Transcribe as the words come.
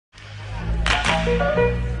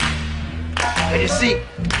And you see,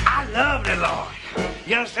 I love the Lord.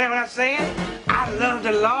 You understand what I'm saying? I love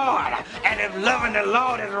the Lord. And if loving the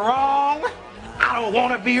Lord is wrong, I don't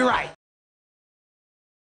want to be right.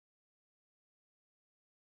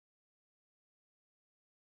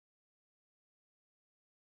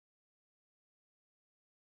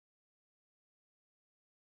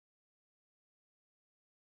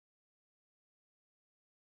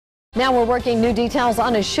 Now we're working new details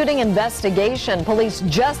on a shooting investigation. Police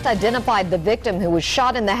just identified the victim who was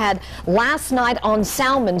shot in the head last night on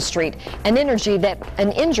Salmon Street. An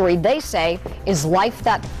injury they say is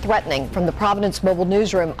life-threatening. From the Providence Mobile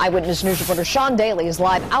Newsroom, Eyewitness News reporter Sean Daly is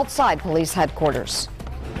live outside police headquarters.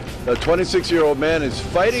 A 26-year-old man is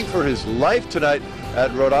fighting for his life tonight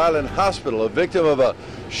at Rhode Island Hospital, a victim of a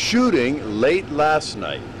shooting late last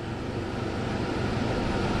night.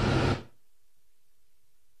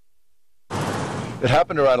 It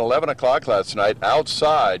happened around 11 o'clock last night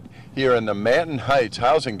outside here in the Manton Heights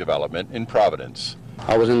housing development in Providence.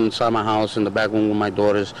 I was inside my house in the back room with my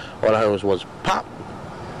daughters. All I heard was pop.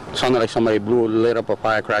 It sounded like somebody lit up a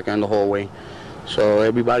firecracker in the hallway. So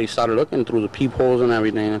everybody started looking through the peepholes and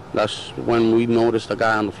everything. That's when we noticed the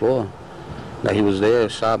guy on the floor, that he was there,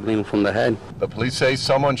 shot bleeding from the head. The police say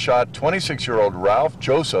someone shot 26-year-old Ralph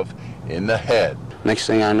Joseph in the head. Next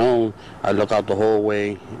thing I know, I look out the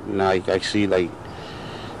hallway and I see like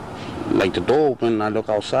the door open. I look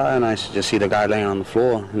outside and I just see the guy laying on the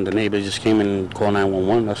floor, and the neighbor just came and called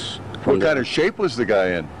 911. What kind of shape was the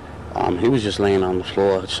guy in? He was just laying on the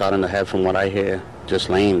floor, shot in the head from what I hear, just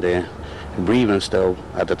laying there, breathing still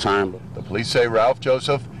at the time. The police say Ralph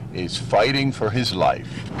Joseph is fighting for his life.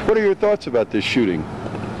 What are your thoughts about this shooting?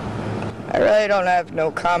 I really don't have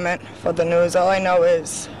no comment for the news. All I know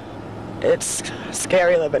is it's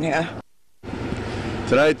scary living here.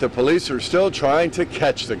 Tonight, the police are still trying to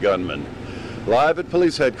catch the gunman. Live at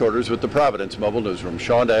police headquarters with the Providence Mobile Newsroom,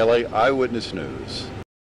 Sean Daly, Eyewitness News.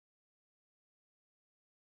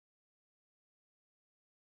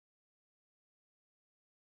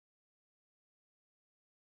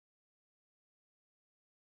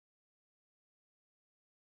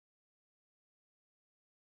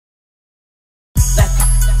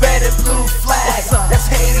 Red and blue flag, that's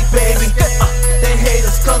Haiti, baby. They hate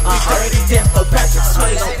us cause we dirty, death for Patrick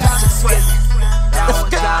Swayze.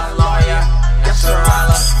 Dawadah Lawya,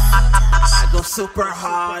 Yashaya. I go super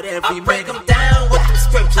hard every minute. I break them down with the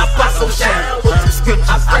scriptures. I go down with the scriptures.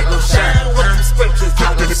 I go down with the scriptures.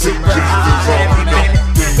 I go super hard every minute.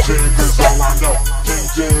 King James is all I know. King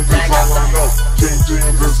James is all I know. King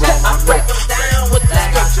James is all I know. I break them down with the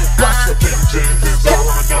scriptures. King James is all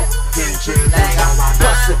I know. King James is all I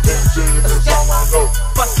know. King James is all I know.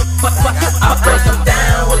 I break them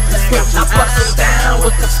down with the scriptures. I bust them down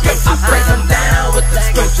with the scriptures. I break them down with the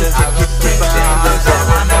scriptures. King James is all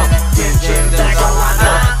I know. King James is all I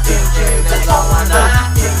know. King James is all I know.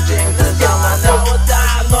 King James is all I know.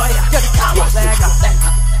 Dawadah Lawya.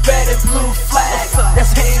 Red and blue flag,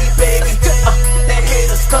 that's Haiti, baby. They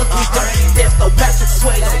hate us cause we dirty. There's no Patrick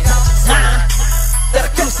Swayze. That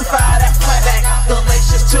crucify that flag.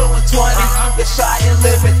 Galatians 2 and 20. Yashaya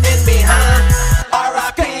living in behind.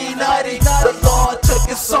 R.I.P. nutty. The Lord took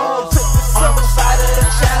his soul. On the side of the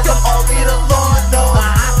chasm, only the Lord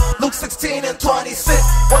knows. Luke 16 and 26.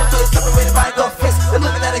 One to separated by God's fist. They're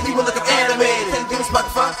looking at it, he was looking animated. Can't do this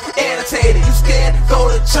microphone, annotated. You scared? Go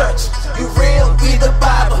to church. You real? Read the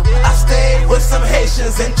Bible. I stayed with some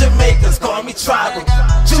Haitians and Jamaicans. Call me tribal.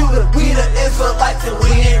 Judah, we the Israelites and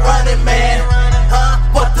we ain't running, man.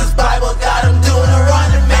 What this Bible got him doing a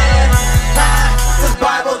running, man? This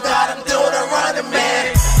Bible got him doing a running,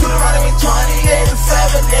 man. Deuteronomy 28 and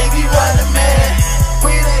 7, they be running, man.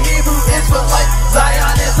 We the Hebrew Israelites,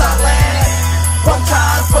 Zion is our land. One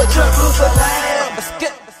time for Jerusalem.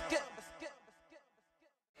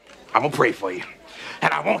 I'm gonna pray for you.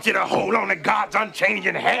 And I want you to hold on to God's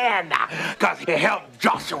unchanging hand, because he helped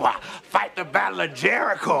Joshua fight the battle of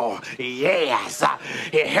Jericho. Yes.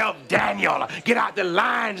 He helped Daniel get out the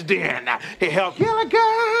lion's den. He helped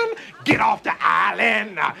Gilligan get off the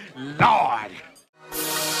island. Lord.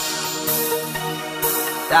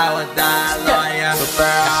 Dawadah Lawya. Super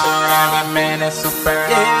hard every minute, super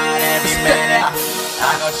hard every minute.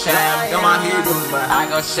 I go sham, come on Hebrews, but I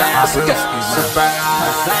go sham. Super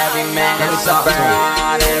hard every minute, super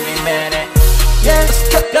hard every minute. Yeah,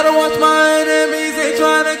 gotta watch my enemies, they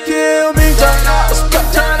tryna kill me. Turn up,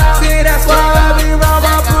 see that's why I be round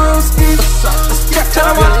my Brewski.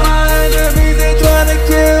 Gotta watch my enemies, they tryna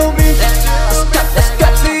kill me.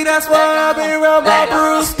 See that's why I be round my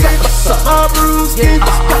Brewski. My Brewski,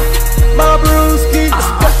 my Brewski.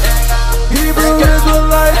 Hebrew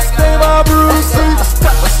Israelites, they my Brewski.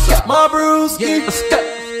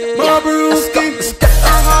 Brewski, more Brewski.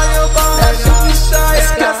 Ahayah,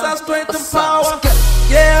 Yashaya, that's our strength and power.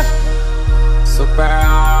 Yeah. Super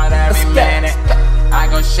hard every minute. I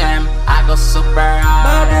go sham, I go super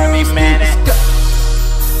hard every minute.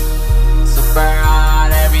 Super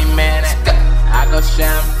hard every minute. I go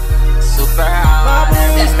sham, super hard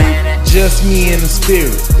every minute. Just me and the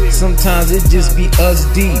spirit. Sometimes it just be us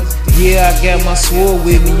deep. Yeah, I got my sword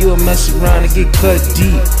with me. You'll mess around and get cut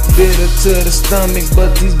deep. Bitter to the stomach,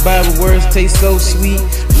 but these Bible words taste so sweet.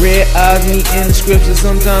 Red eyes me in the scripture.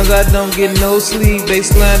 Sometimes I don't get no sleep. They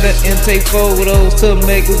slander and take photos to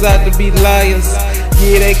make us out to be liars.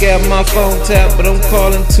 Yeah, they got my phone tapped, but I'm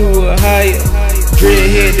calling to a higher.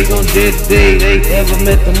 Dreadhead, they gon' dead today. They ever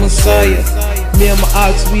met the Messiah. Me and my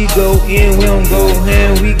ox, we go in, we don't go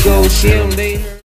hand, we go shim. They